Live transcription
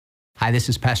Hi, this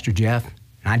is Pastor Jeff,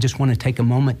 and I just want to take a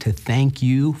moment to thank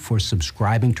you for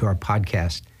subscribing to our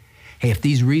podcast. Hey, if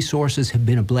these resources have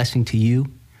been a blessing to you,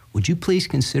 would you please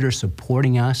consider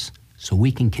supporting us so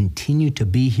we can continue to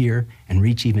be here and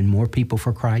reach even more people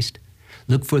for Christ?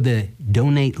 Look for the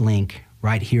donate link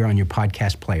right here on your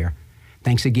podcast player.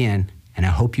 Thanks again, and I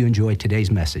hope you enjoyed today's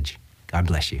message. God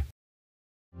bless you.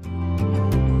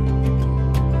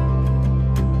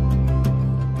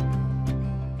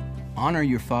 Honor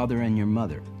your father and your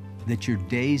mother, that your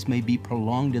days may be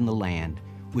prolonged in the land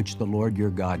which the Lord your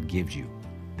God gives you,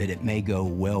 that it may go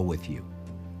well with you.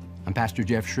 I'm Pastor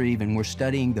Jeff Shreve, and we're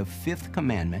studying the 5th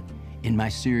commandment in my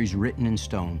series, Written in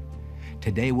Stone.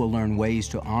 Today we'll learn ways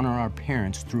to honor our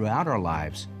parents throughout our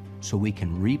lives so we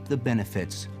can reap the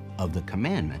benefits of the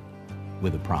commandment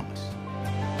with a promise.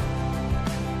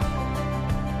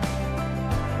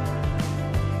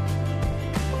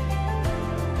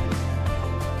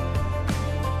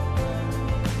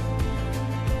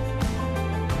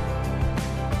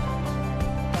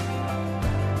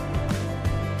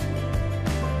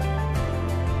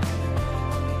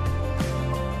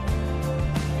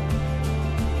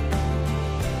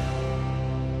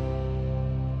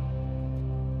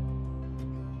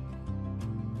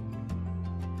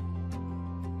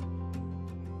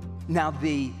 Now,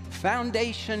 the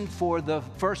foundation for the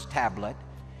first tablet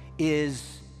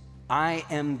is, I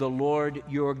am the Lord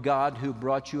your God who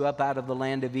brought you up out of the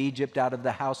land of Egypt, out of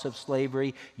the house of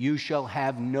slavery. You shall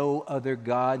have no other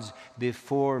gods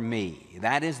before me.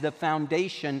 That is the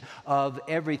foundation of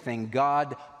everything,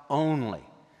 God only.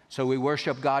 So we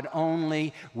worship God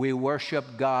only, we worship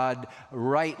God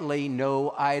rightly,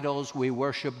 no idols, we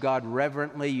worship God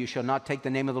reverently. You shall not take the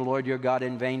name of the Lord your God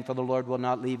in vain, for the Lord will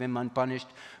not leave him unpunished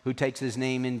who takes his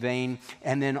name in vain.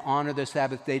 And then honor the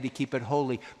Sabbath day to keep it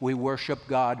holy. We worship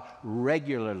God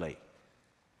regularly.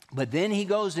 But then he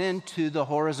goes into the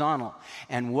horizontal.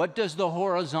 And what does the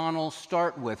horizontal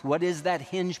start with? What is that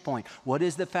hinge point? What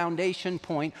is the foundation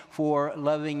point for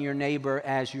loving your neighbor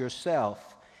as yourself?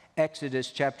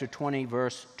 Exodus chapter 20,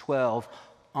 verse 12,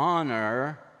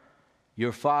 honor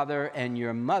your father and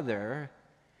your mother,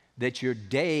 that your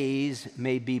days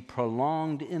may be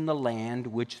prolonged in the land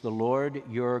which the Lord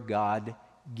your God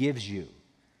gives you.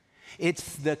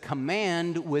 It's the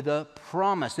command with a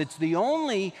promise. It's the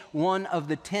only one of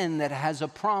the 10 that has a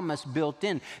promise built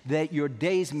in, that your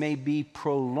days may be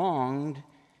prolonged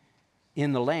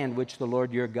in the land which the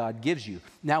Lord your God gives you.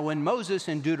 Now, when Moses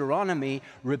in Deuteronomy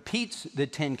repeats the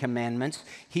 10 commandments,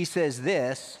 he says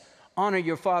this, honor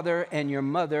your father and your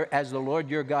mother as the Lord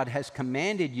your God has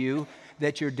commanded you,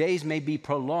 that your days may be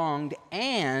prolonged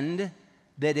and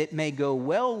that it may go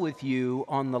well with you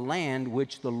on the land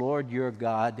which the Lord your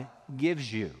God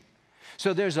gives you.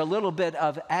 So there's a little bit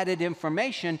of added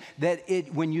information that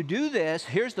when you do this,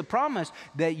 here's the promise,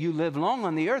 that you live long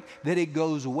on the earth, that it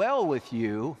goes well with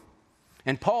you.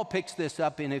 And Paul picks this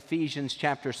up in Ephesians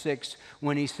chapter 6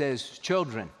 when he says,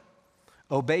 children,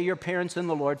 obey your parents in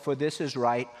the Lord, for this is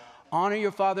right. Honor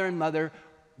your father and mother,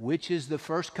 which is the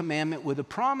first commandment with a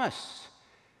promise,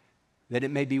 that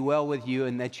it may be well with you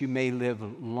and that you may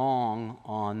live long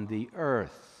on the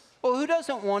earth. Well, who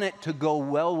doesn't want it to go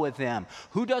well with them?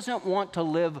 Who doesn't want to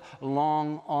live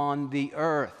long on the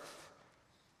earth?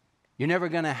 You're never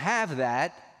going to have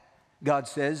that, God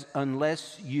says,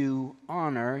 unless you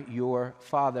honor your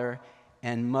father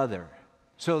and mother.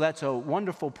 So that's a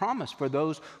wonderful promise for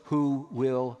those who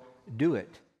will do it.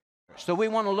 So we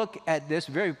want to look at this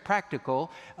very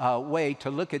practical way to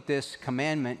look at this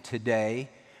commandment today.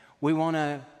 We want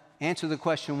to answer the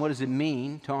question, what does it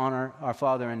mean to honor our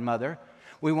father and mother?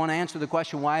 We want to answer the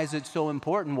question, why is it so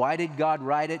important? Why did God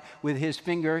write it with his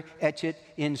finger, etch it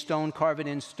in stone, carve it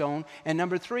in stone? And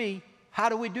number 3, how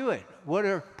do we do it? What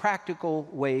are practical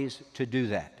ways to do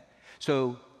that?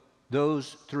 So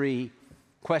those 3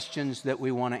 questions that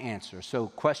we want to answer. So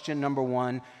question number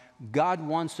 1, God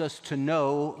wants us to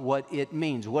know what it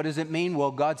means. What does it mean?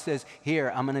 Well, God says,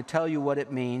 here, I'm going to tell you what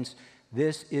it means.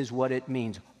 This is what it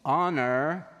means.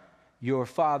 Honor your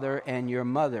father and your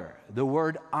mother. The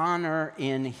word honor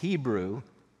in Hebrew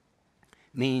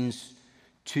means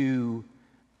to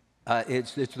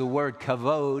it's the word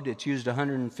kavod. It's used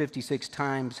 156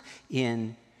 times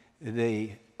in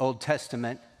the Old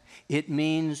Testament. It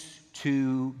means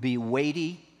to be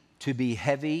weighty, to be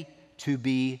heavy, to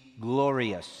be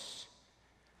glorious.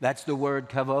 That's the word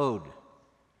kavod.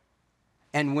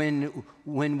 And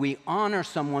when we honor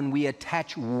someone, we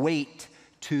attach weight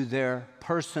to their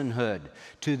personhood,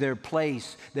 to their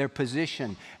place, their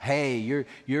position. Hey,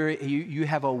 you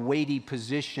have a weighty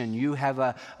position. You have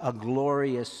a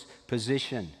glorious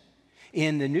position.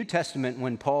 In the New Testament,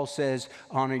 when Paul says,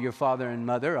 honor your father and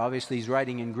mother, obviously he's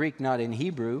writing in Greek, not in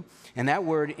Hebrew. And that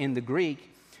word in the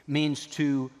Greek means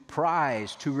to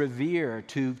prize, to revere,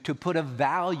 to put a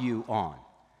value on.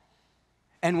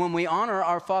 And when we honor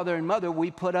our father and mother,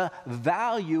 we put a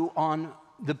value on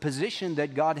the position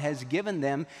that God has given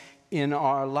them in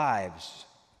our lives.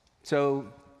 So,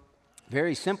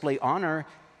 very simply, honor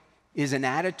is an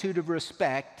attitude of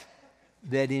respect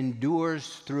that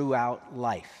endures throughout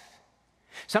life.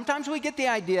 Sometimes we get the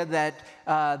idea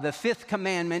that the fifth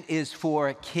commandment is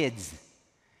for kids.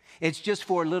 It's just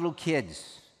for little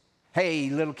kids. Hey,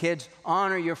 little kids,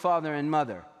 honor your father and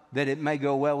mother, that it may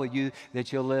go well with you,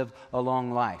 that you'll live a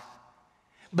long life.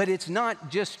 But it's not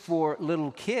just for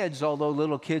little kids, although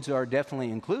little kids are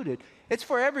definitely included. It's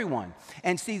for everyone.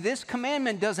 And see, this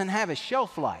commandment doesn't have a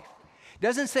shelf life. It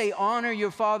doesn't say honor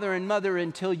your father and mother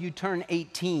until you turn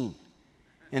 18.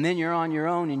 And then you're on your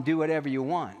own and do whatever you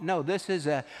want. No, this is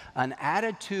an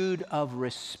attitude of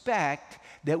respect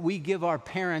that we give our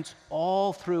parents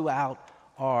all throughout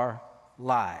our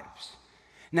lives.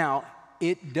 Now,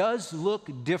 it does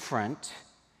look different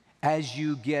as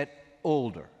you get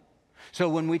older. So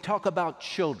when we talk about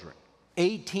children,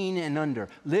 18 and under,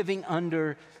 living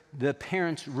under the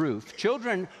parents' roof,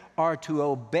 children are to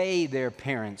obey their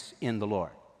parents in the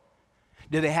Lord.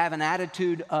 Do they have an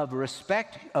attitude of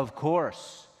respect? Of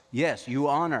course. Yes, you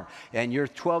honor. And you're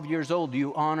 12 years old,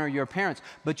 you honor your parents.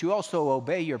 But you also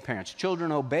obey your parents.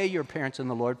 Children, obey your parents in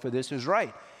the Lord, for this is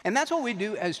right. And that's what we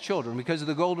do as children because of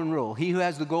the golden rule. He who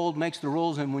has the gold makes the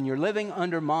rules. And when you're living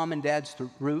under mom and dad's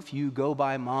roof, you go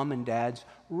by mom and dad's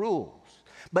rules.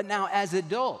 But now as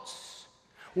adults,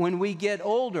 when we get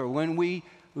older, when we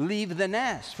leave the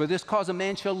nest, for this cause a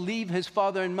man shall leave his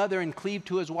father and mother and cleave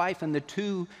to his wife, and the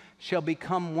two shall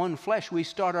become one flesh. We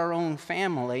start our own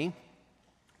family.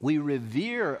 We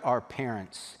revere our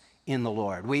parents in the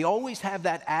Lord. We always have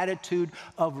that attitude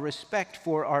of respect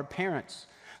for our parents.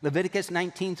 Leviticus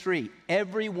 19:3,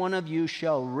 every one of you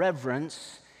shall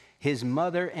reverence his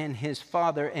mother and his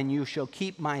father, and you shall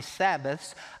keep my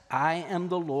Sabbaths. I am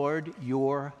the Lord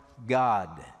your God.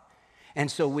 And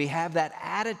so we have that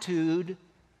attitude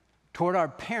toward our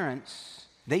parents.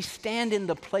 They stand in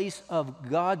the place of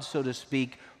God, so to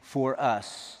speak, for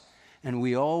us. And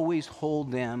we always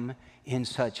hold them in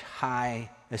such high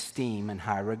esteem and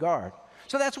high regard.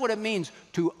 So that's what it means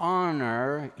to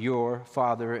honor your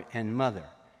father and mother.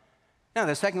 Now,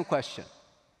 the second question,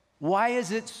 why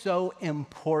is it so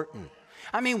important?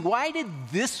 I mean, why did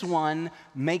this one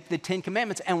make the 10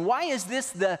 Commandments? And why is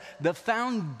this the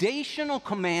foundational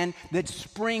command that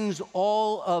springs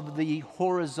all of the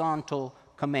horizontal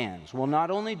commands? Well,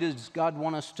 not only does God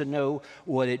want us to know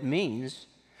what it means,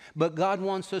 but God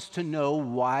wants us to know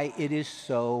why it is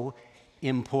so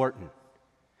important.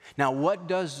 Now, what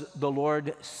does the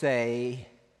Lord say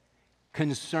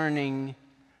concerning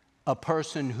a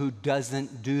person who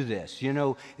doesn't do this? You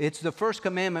know, it's the first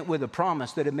commandment with a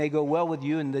promise that it may go well with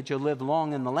you and that you'll live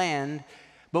long in the land.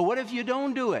 But what if you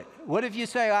don't do it? What if you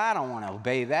say, I don't want to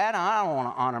obey that. I don't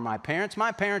want to honor my parents.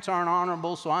 My parents aren't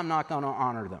honorable, so I'm not going to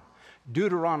honor them.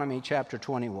 Deuteronomy chapter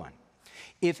 21.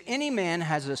 If any man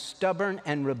has a stubborn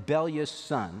and rebellious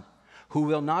son who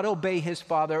will not obey his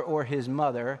father or his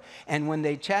mother, and when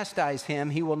they chastise him,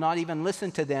 he will not even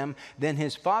listen to them, then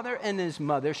his father and his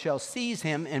mother shall seize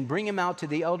him and bring him out to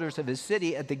the elders of his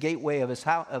city at the gateway of his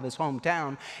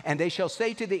hometown, and they shall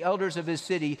say to the elders of his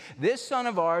city, this son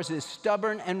of ours is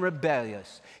stubborn and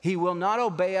rebellious. He will not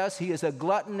obey us. He is a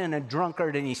glutton and a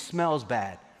drunkard, and he smells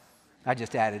bad. I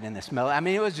just added in the smell. I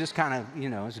mean, it was just kind of, it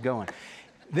was going.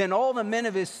 Then all the men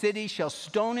of his city shall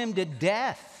stone him to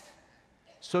death.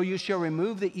 So you shall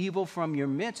remove the evil from your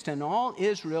midst, and all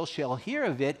Israel shall hear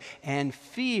of it and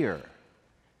fear.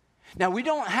 Now, we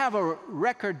don't have a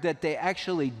record that they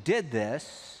actually did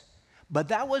this, but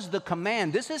that was the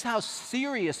command. This is how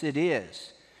serious it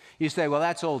is. You say, well,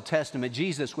 that's Old Testament.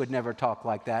 Jesus would never talk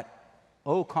like that.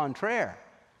 Au contraire.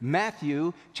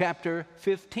 Matthew chapter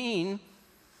 15,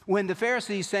 when the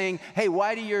Pharisees saying, hey,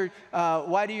 why do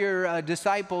your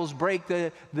disciples break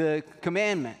the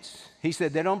commandments? He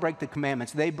said, they don't break the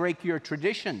commandments. They break your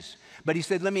traditions. But he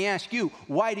said, let me ask you,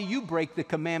 why do you break the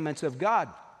commandments of God?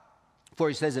 For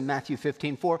he says in Matthew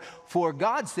 15:4, for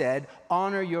God said,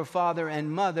 honor your father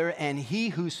and mother, and he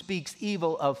who speaks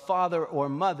evil of father or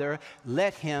mother,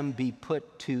 let him be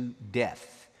put to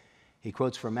death. He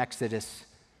quotes from Exodus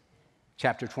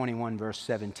chapter 21, verse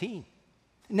 17.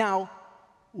 Now,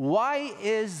 why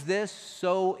is this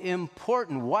so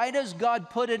important? Why does God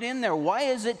put it in there? Why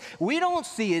is it, we don't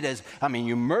see it as,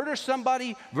 you murder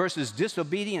somebody versus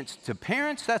disobedience to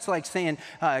parents. That's like saying,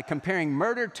 comparing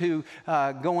murder to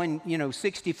going,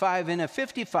 65 and a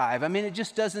 55. It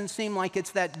just doesn't seem like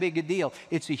it's that big a deal.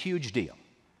 It's a huge deal.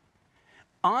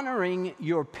 Honoring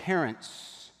your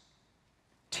parents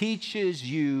teaches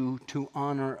you to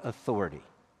honor authority.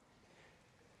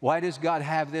 Why does God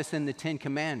have this in the Ten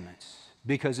Commandments?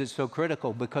 Because it's so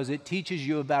critical, because it teaches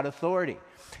you about authority.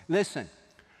 Listen,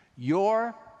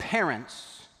 your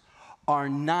parents are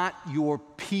not your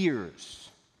peers.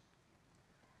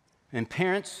 And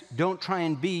parents, don't try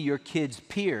and be your kids'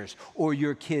 peers or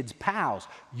your kids' pals.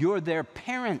 You're their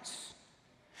parents.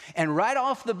 And right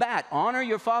off the bat, honor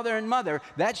your father and mother.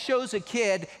 That shows a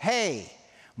kid, hey,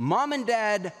 Mom and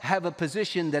Dad have a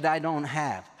position that I don't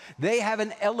have. They have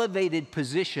an elevated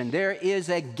position. There is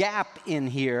a gap in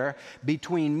here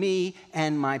between me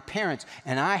and my parents,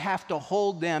 and I have to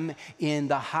hold them in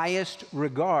the highest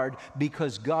regard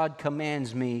because God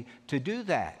commands me to do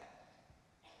that.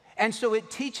 And so it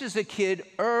teaches a kid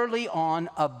early on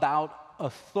about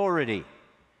authority,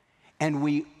 and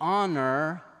we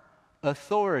honor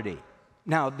authority.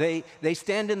 Now, they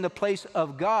stand in the place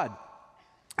of God.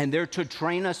 And they're to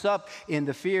train us up in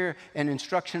the fear and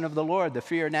instruction of the Lord, the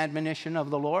fear and admonition of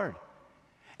the Lord.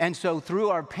 And so through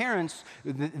our parents,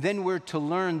 then we're to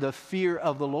learn the fear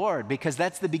of the Lord, because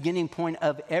that's the beginning point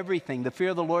of everything. The fear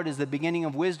of the Lord is the beginning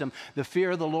of wisdom. The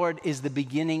fear of the Lord is the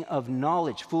beginning of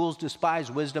knowledge. Fools despise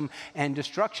wisdom and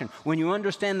destruction. When you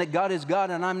understand that God is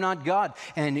God and I'm not God,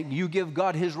 and you give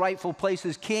God his rightful place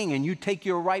as king, and you take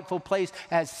your rightful place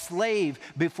as slave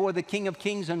before the King of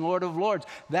Kings and Lord of Lords,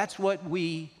 that's what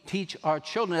we teach our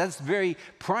children. That's very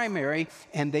primary,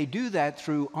 and they do that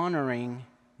through honoring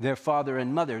their father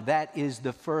and mother. That is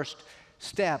the first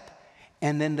step.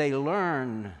 And then they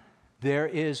learn there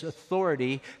is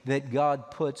authority that God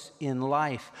puts in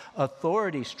life,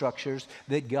 authority structures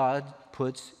that God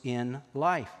puts in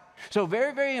life. So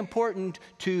very, very important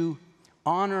to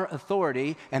honor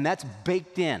authority, and that's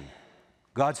baked in.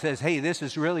 God says, hey, this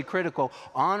is really critical.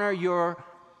 Honor your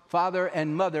father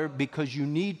and mother because you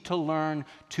need to learn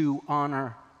to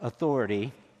honor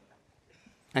authority.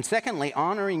 And secondly,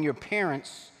 honoring your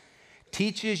parents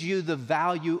teaches you the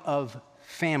value of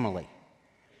family.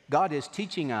 God is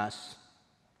teaching us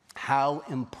how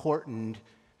important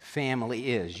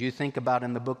family is. You think about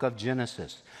in the book of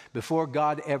Genesis, before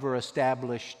God ever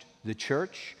established the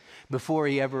church, before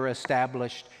he ever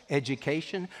established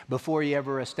education, before he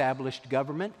ever established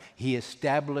government, he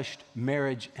established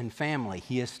marriage and family.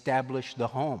 He established the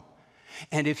home.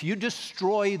 And if you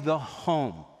destroy the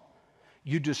home,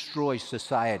 you destroy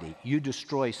society, you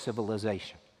destroy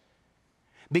civilization.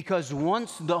 Because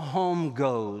once the home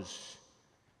goes,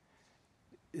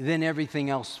 then everything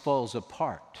else falls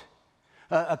apart.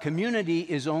 A community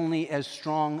is only as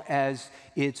strong as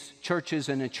its churches,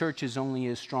 and a church is only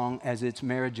as strong as its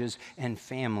marriages and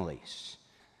families.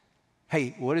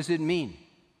 Hey, what does it mean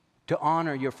to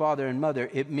honor your father and mother?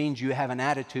 It means you have an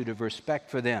attitude of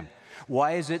respect for them.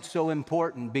 Why is it so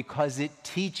important? Because it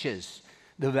teaches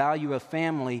the value of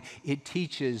family. It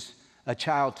teaches a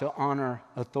child to honor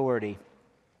authority.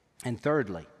 And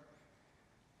thirdly,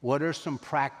 what are some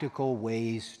practical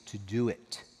ways to do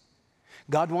it?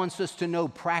 God wants us to know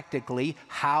practically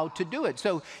how to do it.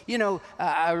 So,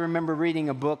 I remember reading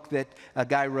a book that a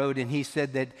guy wrote, and he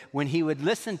said that when he would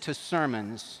listen to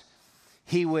sermons,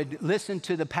 he would listen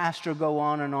to the pastor go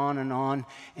on and on and on,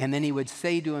 and then he would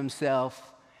say to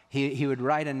himself, he would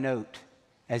write a note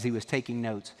as he was taking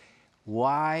notes,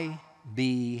 YBH.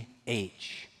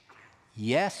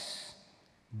 Yes,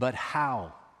 but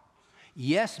how?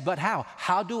 Yes, but how?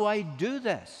 How do I do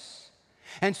this?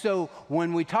 And so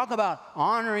when we talk about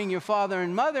honoring your father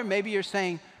and mother, maybe you're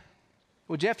saying,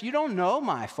 well, Jeff, you don't know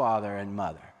my father and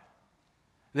mother.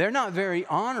 They're not very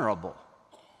honorable.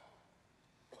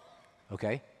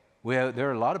 Okay? Well, there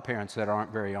are a lot of parents that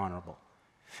aren't very honorable.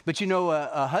 But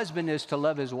a husband is to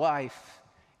love his wife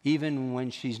even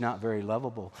when she's not very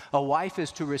lovable. A wife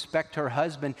is to respect her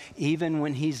husband even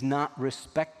when he's not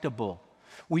respectable.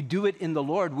 We do it in the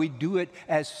Lord. We do it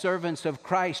as servants of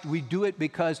Christ. We do it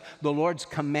because the Lord's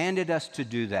commanded us to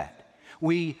do that.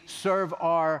 We serve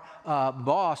our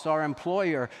boss, our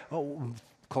employer.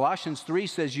 Colossians 3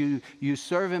 says you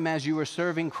serve him as you are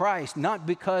serving Christ, not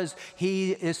because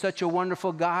he is such a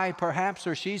wonderful guy, perhaps,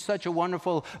 or she's such a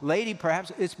wonderful lady,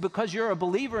 perhaps. It's because you're a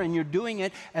believer and you're doing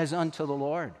it as unto the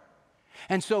Lord.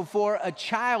 And so for a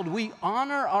child, we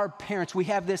honor our parents. We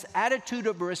have this attitude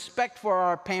of respect for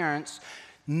our parents,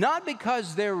 not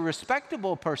because they're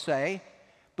respectable per se,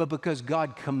 but because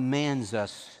God commands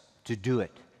us to do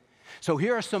it. So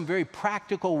here are some very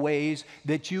practical ways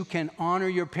that you can honor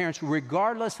your parents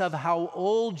regardless of how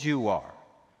old you are.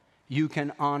 You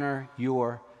can honor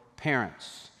your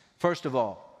parents. First of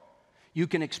all, you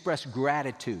can express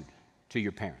gratitude to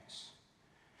your parents.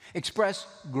 Express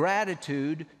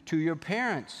gratitude to your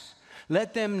parents.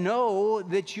 Let them know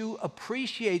that you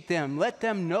appreciate them. Let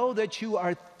them know that you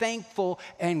are thankful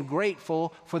and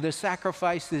grateful for the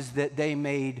sacrifices that they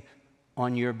made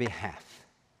on your behalf.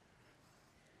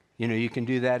 You know, you can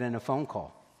do that in a phone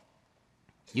call.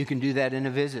 You can do that in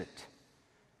a visit.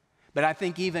 But I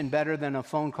think even better than a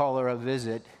phone call or a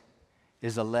visit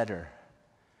is a letter,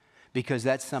 because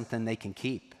that's something they can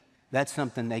keep. That's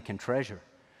something they can treasure.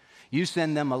 You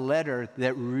send them a letter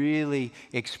that really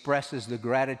expresses the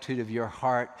gratitude of your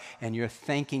heart, and you're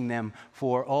thanking them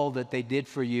for all that they did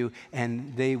for you,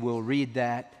 and they will read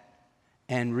that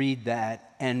and read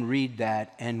that and read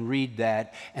that and read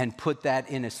that and put that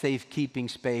in a safekeeping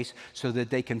space so that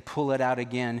they can pull it out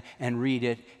again and read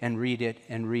it and read it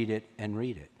and read it and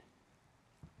read it.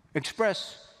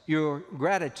 Express your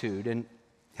gratitude. And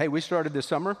hey, we started this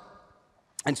summer,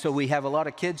 and so we have a lot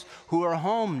of kids who are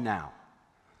home now.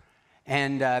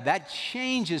 And that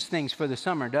changes things for the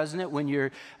summer, doesn't it? When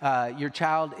your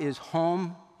child is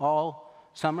home all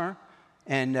summer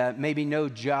and maybe no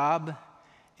job,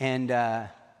 and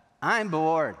I'm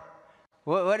bored.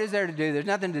 What is there to do? There's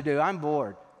nothing to do. I'm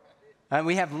bored. And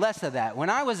we have less of that. When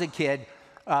I was a kid,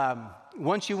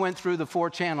 once you went through the 4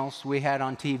 channels we had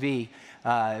on TV,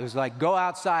 it was like, go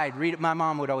outside, read it. My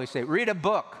mom would always say, read a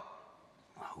book.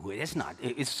 Oh,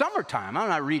 it's summertime. I'm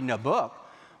not reading a book.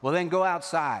 Well, then go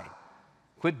outside.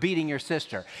 Quit beating your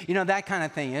sister. You know, that kind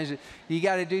of thing. You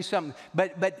got to do something.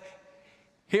 But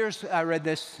I read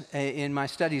this in my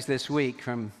studies this week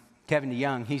from Kevin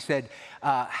DeYoung. He said,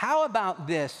 how about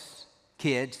this,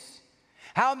 kids?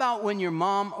 How about when your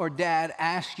mom or dad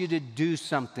asks you to do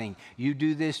something? You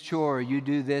do this chore, you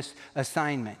do this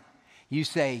assignment. You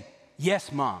say,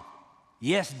 yes, mom.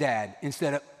 Yes, dad.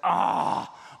 Instead of,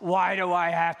 why do I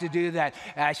have to do that?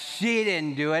 She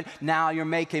didn't do it. Now you're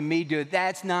making me do it.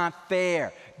 That's not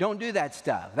fair. Don't do that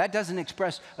stuff. That doesn't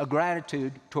express a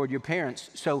gratitude toward your parents.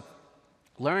 So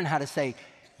learn how to say,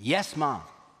 yes, mom.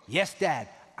 Yes, dad.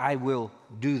 I will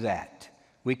do that.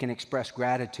 We can express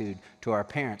gratitude to our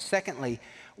parents. Secondly,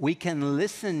 we can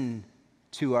listen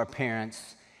to our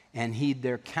parents and heed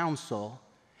their counsel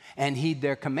and heed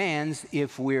their commands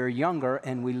if we're younger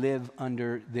and we live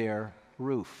under their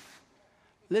roof.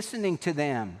 Listening to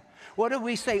them. What do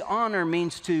we say? Honor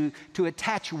means to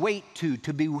attach weight to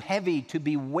be heavy, to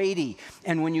be weighty.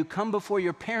 And when you come before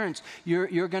your parents,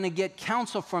 you're going to get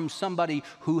counsel from somebody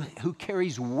who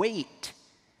carries weight.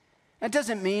 That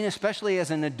doesn't mean, especially as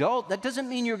an adult, that doesn't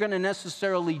mean you're going to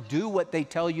necessarily do what they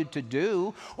tell you to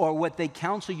do or what they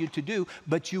counsel you to do,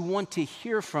 but you want to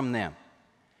hear from them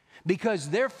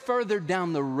because they're further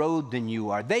down the road than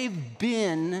you are. They've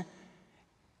been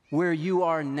where you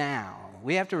are now.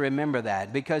 We have to remember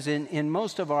that because in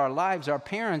most of our lives, our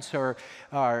parents are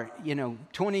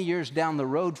 20 years down the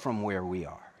road from where we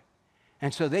are.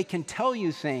 And so they can tell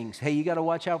you things. Hey, you got to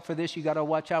watch out for this. You got to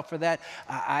watch out for that.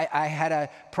 I had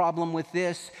a problem with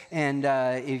this, and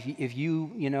if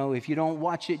you don't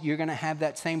watch it, you're going to have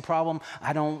that same problem.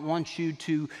 I don't want you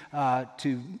to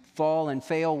fall and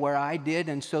fail where I did.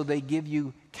 And so they give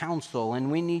you counsel,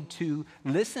 and we need to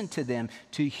listen to them,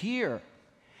 to hear,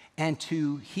 and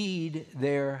to heed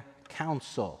their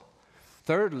counsel.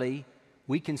 Thirdly,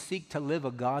 we can seek to live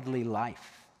a godly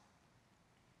life.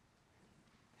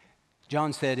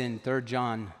 John said in 3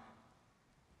 John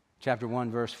chapter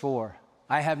 1, verse 4,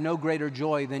 I have no greater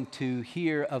joy than to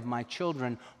hear of my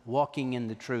children walking in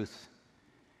the truth.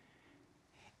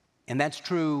 And that's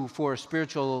true for a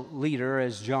spiritual leader,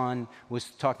 as John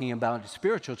was talking about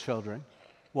spiritual children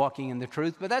walking in the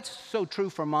truth, but that's so true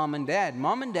for mom and dad.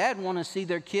 Mom and dad want to see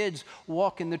their kids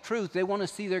walk in the truth. They want to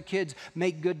see their kids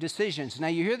make good decisions. Now,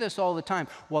 you hear this all the time.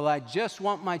 Well, I just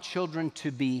want my children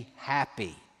to be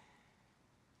happy.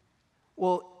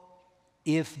 Well,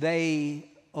 if they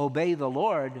obey the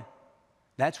Lord,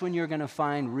 that's when you're going to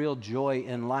find real joy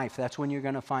in life. That's when you're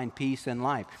going to find peace in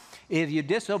life. If you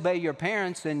disobey your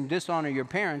parents and dishonor your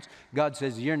parents, God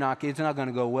says it's not going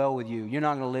to go well with you. You're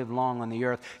not going to live long on the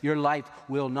earth. Your life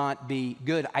will not be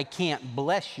good. I can't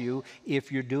bless you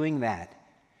if you're doing that.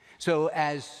 So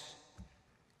as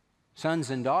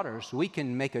sons and daughters, we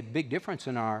can make a big difference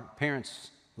in our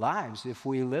parents' lives if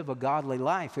we live a godly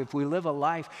life, if we live a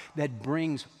life that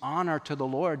brings honor to the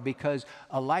Lord, because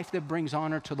a life that brings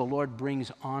honor to the Lord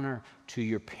brings honor to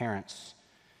your parents.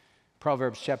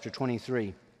 Proverbs chapter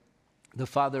 23, The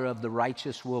father of the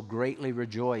righteous will greatly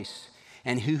rejoice,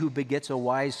 and he who begets a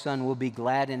wise son will be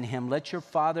glad in him. Let your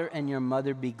father and your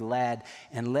mother be glad,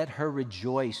 and let her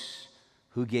rejoice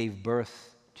who gave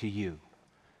birth to you.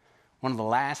 One of the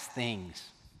last things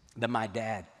that my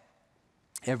dad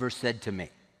ever said to me.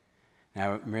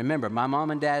 Now, remember, my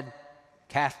mom and dad,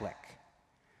 Catholic.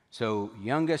 So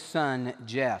youngest son,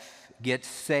 Jeff, gets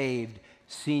saved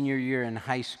senior year in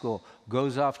high school,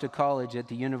 goes off to college at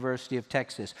the University of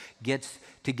Texas, gets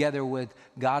together with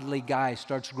godly guys,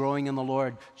 starts growing in the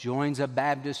Lord, joins a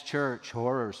Baptist church,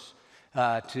 horrors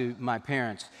to my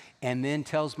parents, and then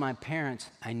tells my parents,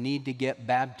 I need to get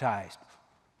baptized.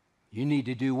 You need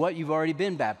to do what? You've already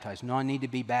been baptized. No, I need to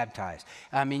be baptized.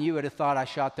 I mean, you would have thought I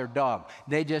shot their dog.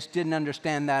 They just didn't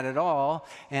understand that at all,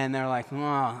 and they're like,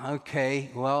 oh, okay,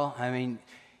 well, I mean,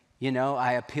 you know,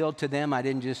 I appealed to them. I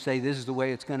didn't just say this is the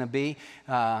way it's going to be.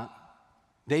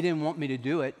 They didn't want me to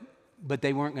do it, but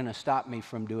they weren't going to stop me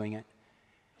from doing it.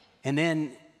 And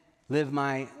then live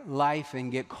my life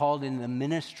and get called in the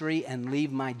ministry and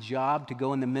leave my job to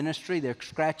go in the ministry. They're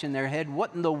scratching their head.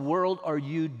 What in the world are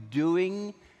you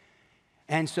doing?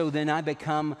 And so then I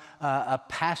become a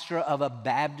pastor of a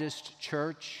Baptist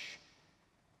church.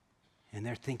 And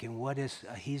they're thinking, what is,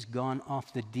 he's gone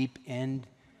off the deep end.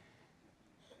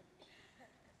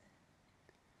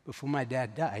 Before my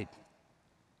dad died,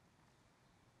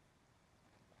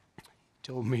 he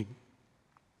told me,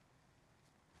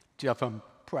 Jeff, I'm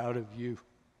proud of you.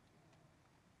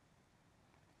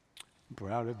 I'm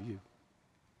proud of you.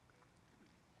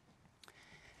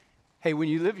 Hey, when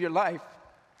you live your life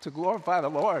to glorify the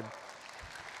Lord,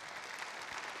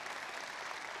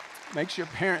 makes your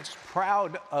parents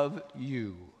proud of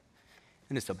you,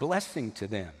 and it's a blessing to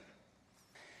them.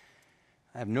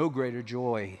 I have no greater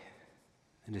joy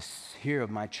than to hear of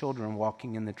my children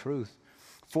walking in the truth.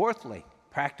 Fourthly,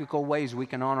 practical ways we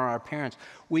can honor our parents.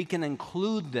 We can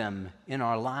include them in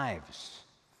our lives.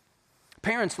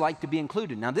 Parents like to be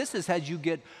included. Now, this is as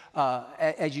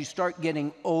you start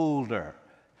getting older.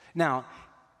 Now,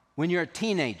 when you're a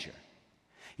teenager,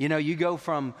 you know, you go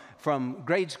from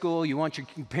grade school, you want your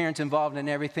parents involved in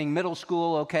everything. Middle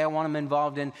school, okay, I want them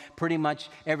involved in pretty much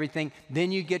everything.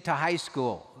 Then you get to high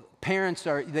school. Parents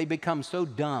they become so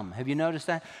dumb. Have you noticed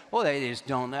that? Well, they just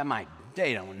don't,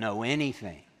 they don't know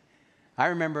anything. I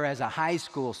remember as a high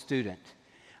school student,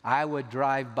 I would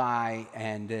drive by,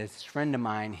 and this friend of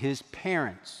mine, his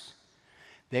parents,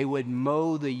 they would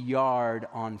mow the yard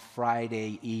on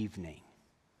Friday evening.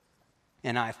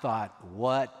 And I thought,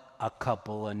 what a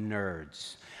couple of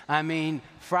nerds. I mean,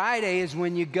 Friday is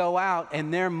when you go out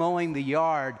and they're mowing the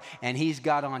yard, and he's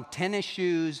got on tennis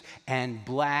shoes and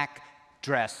black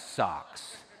dress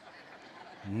socks.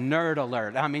 Nerd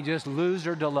alert. I mean, just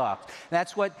loser deluxe.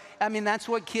 That's what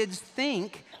kids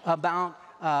think about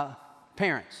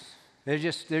parents. They're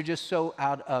just so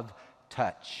out of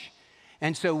touch.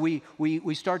 And so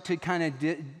we start to kind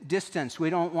of distance.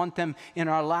 We don't want them in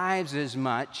our lives as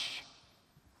much.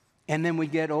 And then we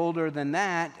get older than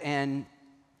that, and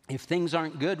if things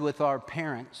aren't good with our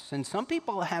parents, and some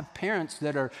people have parents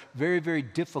that are very, very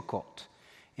difficult,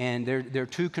 and they're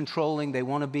too controlling, they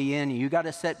want to be in. You got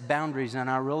to set boundaries, and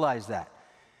I realize that.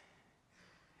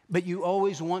 But you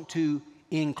always want to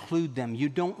include them. You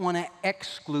don't want to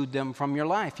exclude them from your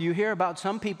life. You hear about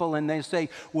some people, and they say,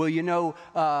 well, you know,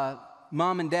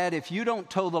 Mom and Dad, if you don't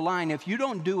toe the line, if you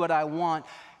don't do what I want,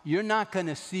 you're not going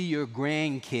to see your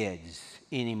grandkids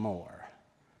anymore.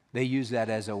 They use that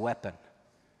as a weapon.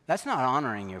 That's not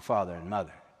honoring your father and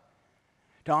mother.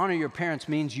 To honor your parents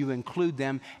means you include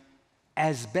them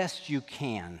as best you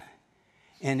can.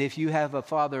 And if you have a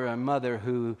father or mother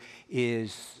who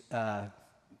is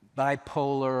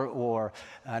bipolar or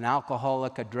an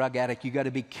alcoholic, a drug addict, you got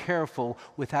to be careful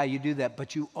with how you do that.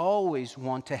 But you always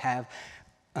want to have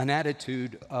an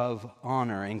attitude of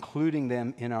honor, including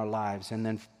them in our lives. And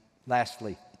then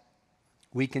lastly,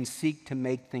 we can seek to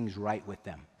make things right with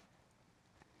them.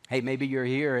 Hey, maybe you're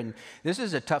here and this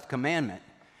is a tough commandment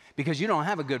because you don't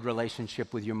have a good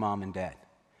relationship with your mom and dad.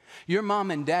 Your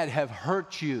mom and dad have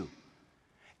hurt you,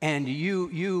 and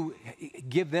you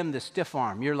give them the stiff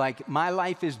arm. You're like, my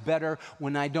life is better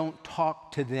when I don't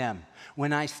talk to them,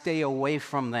 when I stay away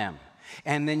from them.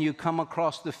 And then you come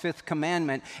across the fifth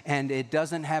commandment, and it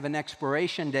doesn't have an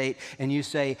expiration date, and you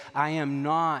say, I am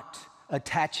not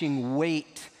attaching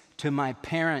weight to my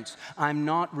parents. I'm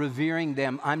not revering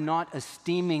them. I'm not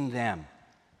esteeming them.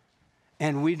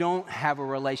 And we don't have a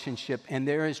relationship, and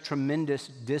there is tremendous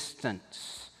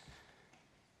distance.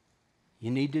 You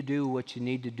need to do what you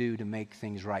need to do to make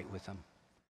things right with them.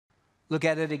 Look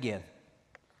at it again.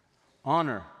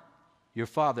 Honor your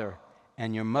father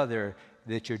and your mother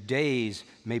that your days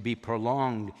may be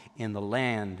prolonged in the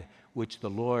land which the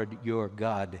Lord your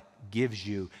God gives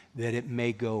you, that it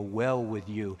may go well with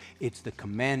you. It's the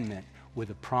commandment with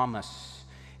a promise,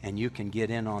 and you can get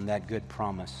in on that good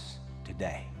promise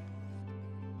today.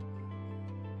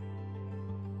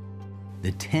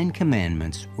 The 10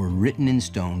 Commandments were written in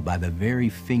stone by the very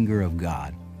finger of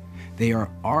God. They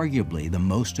are arguably the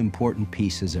most important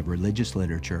pieces of religious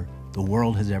literature the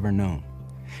world has ever known.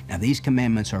 Now, these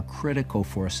commandments are critical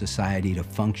for a society to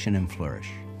function and flourish.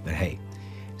 But hey,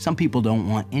 some people don't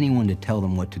want anyone to tell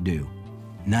them what to do,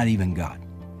 not even God.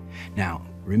 Now,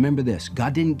 remember this,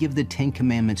 God didn't give the 10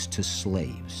 Commandments to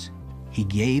slaves. He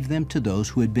gave them to those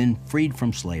who had been freed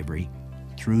from slavery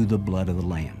through the blood of the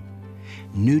Lamb.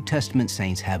 New Testament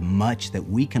saints have much that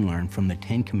we can learn from the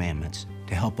 10 Commandments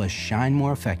to help us shine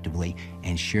more effectively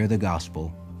and share the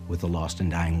gospel with the lost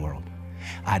and dying world.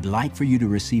 I'd like for you to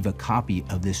receive a copy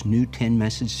of this new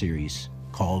 10-message series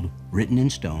called Written in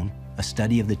Stone, a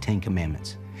study of the 10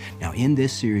 Commandments. Now, in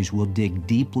this series, we'll dig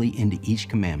deeply into each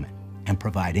commandment and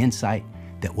provide insight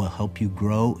that will help you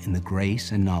grow in the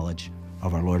grace and knowledge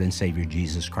of our Lord and Savior,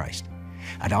 Jesus Christ.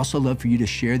 I'd also love for you to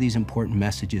share these important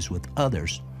messages with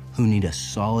others who need a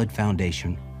solid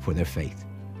foundation for their faith.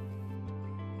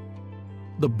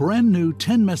 The brand new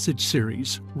 10-message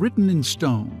series, Written in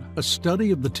Stone, a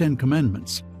study of the 10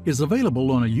 Commandments, is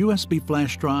available on a USB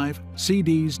flash drive,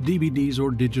 CDs, DVDs,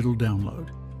 or digital download.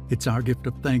 It's our gift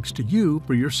of thanks to you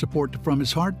for your support to From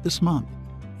His Heart this month.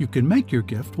 You can make your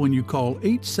gift when you call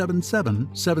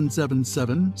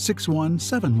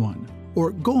 877-777-6171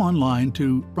 or go online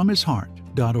to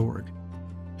fromhisheart.org.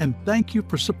 And thank you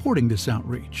for supporting this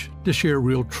outreach to share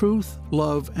real truth,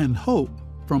 love, and hope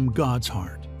from God's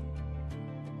heart.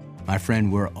 My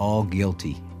friend, we're all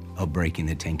guilty of breaking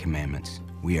the 10 Commandments.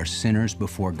 We are sinners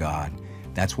before God.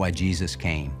 That's why Jesus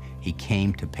came. He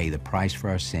came to pay the price for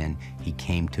our sin. He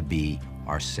came to be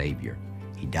our Savior.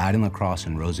 He died on the cross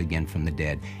and rose again from the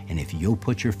dead. And if you'll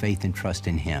put your faith and trust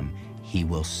in Him, He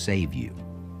will save you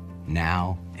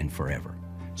now and forever.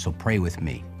 So pray with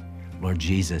me. Lord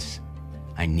Jesus,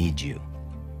 I need you.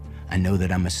 I know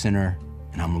that I'm a sinner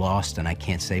and I'm lost and I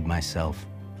can't save myself.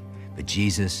 But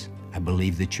Jesus, I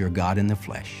believe that you're God in the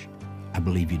flesh. I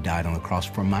believe you died on the cross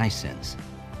for my sins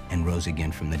and rose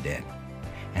again from the dead.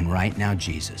 And right now,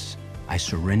 Jesus, I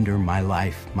surrender my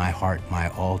life, my heart, my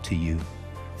all to you.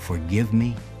 Forgive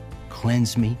me,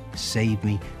 cleanse me, save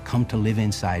me, come to live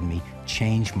inside me,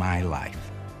 change my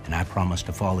life. And I promise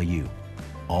to follow you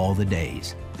all the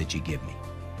days that you give me.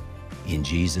 In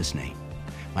Jesus' name.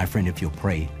 My friend, if you'll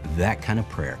pray that kind of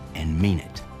prayer and mean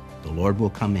it, the Lord will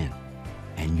come in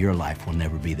and your life will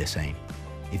never be the same.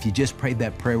 If you just prayed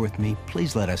that prayer with me,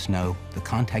 please let us know. The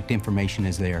contact information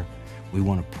is there. We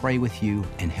want to pray with you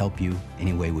and help you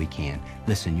any way we can.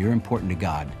 Listen, you're important to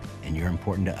God and you're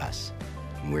important to us,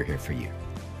 and we're here for you.